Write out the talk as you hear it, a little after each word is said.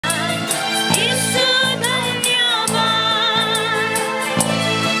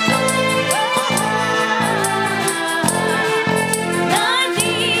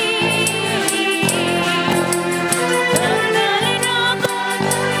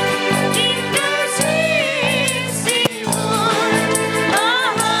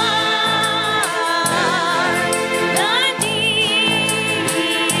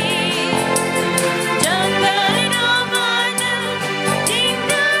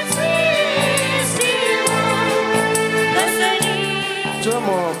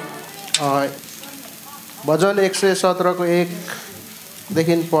भजन 117 को 1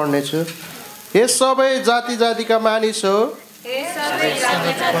 देखि पढ्ने छु। हे सबै जाति जातिका मानिस हो,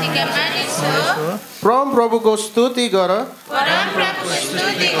 परम प्रभुको स्तुति गर।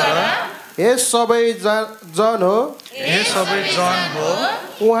 हे सबै जन हो,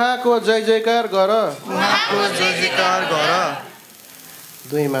 उहाँको जय जयकार गर।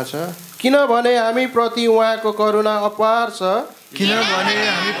 2 मा छ, किनभने हामी प्रति उहाँको करुणा अपार छ।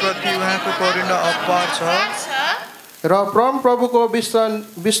 र परम प्रभुको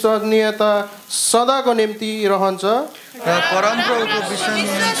विश्वसनीयता सदाको निम्ति रहन्छ।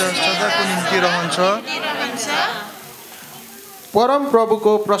 परम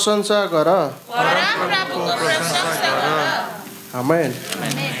प्रभुको प्रशंसा गर। आमेन।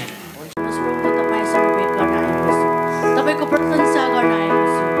 तपाईको प्रशंसा गर्न आएको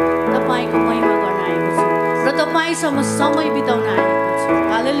छु, तपाईको महिमा गर्न आएको छु र तपाईसँग समय बिताउन आएको छु।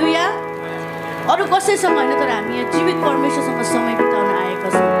 हालेलुया। अरु कसैसँग हैन, तर हामी यहाँ जीवित परमेश्वरसँग समय बिताउन आएका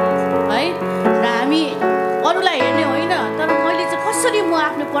छौँ है। र हामी अरूलाई हेर्ने होइन, तर मैले चाहिँ कसरी म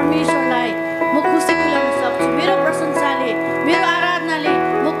आफ्नो परमेश्वरलाई म खुसी तुल्याउन सक्छु, मेरो प्रशंसाले, मेरो आराधनाले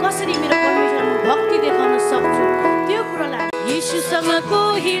म कसरी मेरो परमेश्वरमा भक्ति देखाउन सक्छु, त्यो कुरालाई यीशुसँगको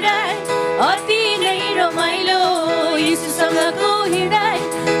हिँडाइ अति नै रमाइलो। यीशुसँगको हिँडाइ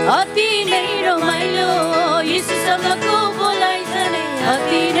अति नै रमाइलो। यीशुसँगको बोलाइ झनै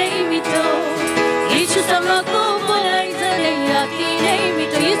अति नै मिठो। यीशुसँगको बोलाइ झनै अति नै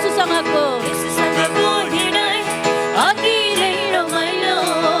मिठो। यीशुसँगको हिँडाइ अति नै रमाइलो।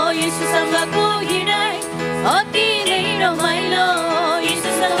 यीशुसँगको हिँडाइ अति नै रमाइलो।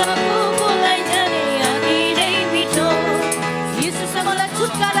 यीशुसँगको बोलाइ झनै अति नै मिठो। यीशुसँगलाई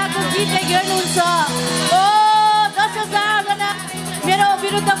छुटकाराको गीत हेर्नुहुन्छ। ओ 10,000 जना मेरो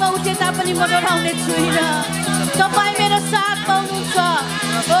विरुद्धमा उठे तापनि म डराउने छुइनँ। तपाईँ मेरो साथ पाउनुहुन्छ।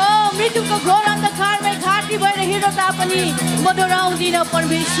 ओ मृत्युको घोर अन्धकारमै घाटी भएर हिँड्दा तापनि म डराउँदिनँ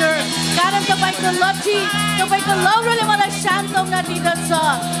परमेश्वर, कारण तपाईँको लट्ठी, तपाईँको लौरोले मलाई सान्त्वना दिँदछ।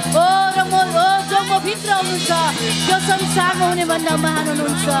 ओ र जो म भित्र हुनुहुन्छ त्यो संसारमा हुने भन्दा महान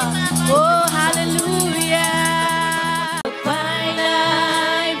हुनुहुन्छ। ओ हालेलुया।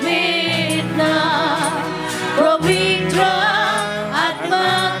 तपाईँलाई भेट्न पवित्र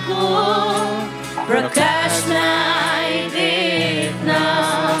आत्माको प्रकाशलाई देख्न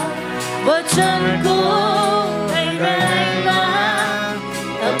वचनको गहिराइमा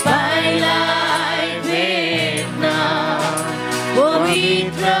तपाईलाई भेट्न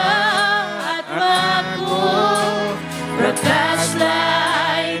पवित्र आत्माको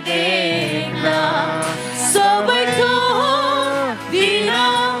प्रकाशलाई देख्न सबै थोक दिन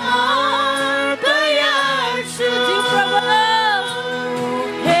तयार छु।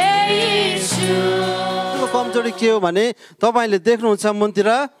 हे यीशु। कमजोरी के हो भने तपाईले देख्नुहुन्छ मन्दिर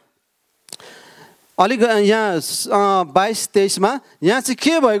अलिक यहाँ 22-23 मा यहाँ चाहिँ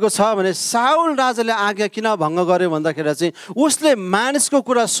के भएको छ भने साउल राजाले आज्ञा किन भङ्ग गर्यो भन्दाखेरि चाहिँ उसले मानिसको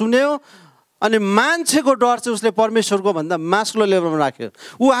कुरा सुन्यो अनि मान्छेको डर चाहिँ उसले परमेश्वरको भन्दा मास्कुलो लेभलमा राख्यो।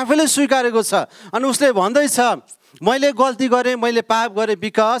 ऊ आफैले स्वीकारेको छ अनि उसले भन्दैछ मैले गल्ती गरेँ, मैले पाप गरेँ,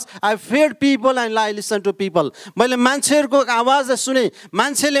 because I fade people and I listen to people. मैले मान्छेहरूको आवाजलाई सुने,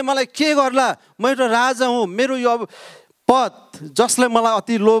 मान्छेले मलाई के गर्ला, म एउटा राजा हुँ, मेरो यो पद जसलाई मलाई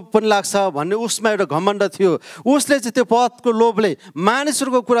अति लोभ पनि लाग्छ भन्ने उसमा एउटा घमण्ड थियो। उसले चाहिँ त्यो पदको लोभले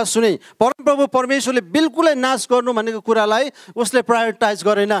मानिसहरूको कुरा सुने, परमप्रभु परमेश्वरले बिल्कुलै नाश गर्नु भनेको कुरालाई उसले प्रायोरिटाइज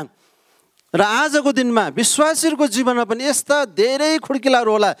गरेन। र आजको दिनमा विश्वासीहरूको जीवनमा पनि यस्ता धेरै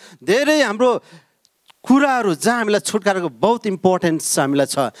खुड्किलाहरू होला, धेरै हाम्रो कुराहरू जहाँ हामीलाई छुटकाराको बहुत इम्पोर्टेन्स हामीलाई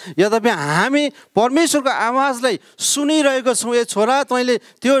छ। यद्यपि हामी परमेश्वरको आवाजलाई सुनिरहेको छौँ, ए छोरा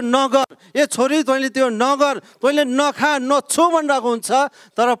तैँले त्यो नगर, ए छोरी तैँले त्यो नगर, तैँले नखा नछु भनिरहेको हुन्छ,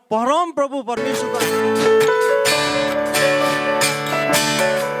 तर परम प्रभु परमेश्वरको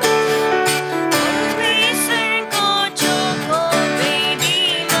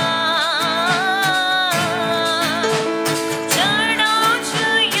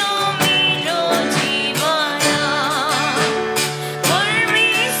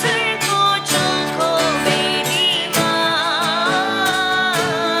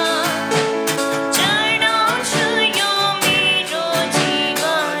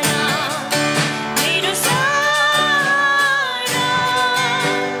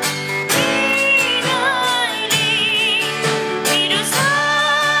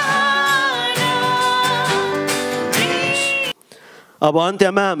अब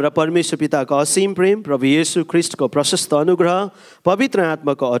अन्त्यमा हाम्रा परमेश्वर पिताको असीम प्रेम, प्रभु येशू ख्रीष्टको प्रशस्त अनुग्रह, पवित्र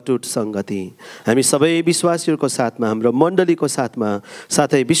आत्माको अटुट सङ्गति हामी सबै विश्वासीहरूको साथमा, हाम्रो मण्डलीको साथमा,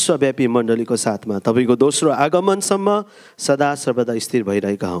 साथै विश्वव्यापी मण्डलीको साथमा तपाईँको दोस्रो आगमनसम्म सदा सर्वदा स्थिर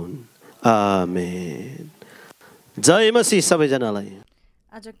भइरहेका हुन्। आमेन। जय मसीह सबैजनालाई।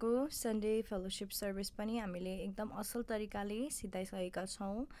 आजको सन्डे फेलोसिप सर्भिस पनि हामीले एकदम असल तरिकाले सिधाइसकेका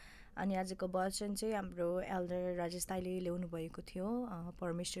छौँ। अनि आजको वचन चाहिँ हाम्रो एल्डर राजेश दाइले ल्याउनु भएको थियो,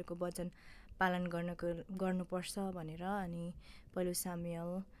 परमेश्वरको वचन पालन गर्नुपर्छ भनेर। अनि पहिलो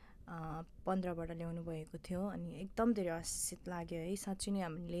सामुएल 15बाट ल्याउनु भएको थियो। अनि एकदम धेरै आशिषित लाग्यो है। साँच्चै नै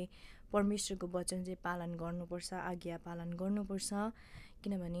हामीले परमेश्वरको वचन चाहिँ पालन गर्नुपर्छ, आज्ञा पालन गर्नुपर्छ।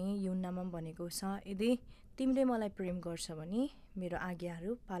 किनभने यूहन्नामा भनेको छ, यदि तिमीले मलाई प्रेम गर्छ भने मेरो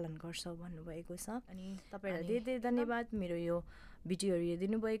आज्ञाहरू पालन गर्छौ भन्नुभएको छ। अनि तपाईँहरूलाई धेरै धेरै धन्यवाद मेरो यो भिडियोहरू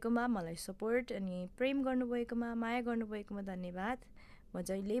हेरिदिनु भएकोमा, मलाई सपोर्ट अनि प्रेम गर्नुभएकोमा, माया गर्नुभएकोमा धन्यवाद। म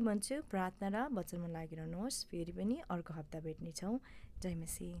जहिले भन्छु प्रार्थना र वचनमा लागिरहनुहोस्। फेरि पनि अर्को हप्ता भेट्नेछौँ। जय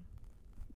मसीह।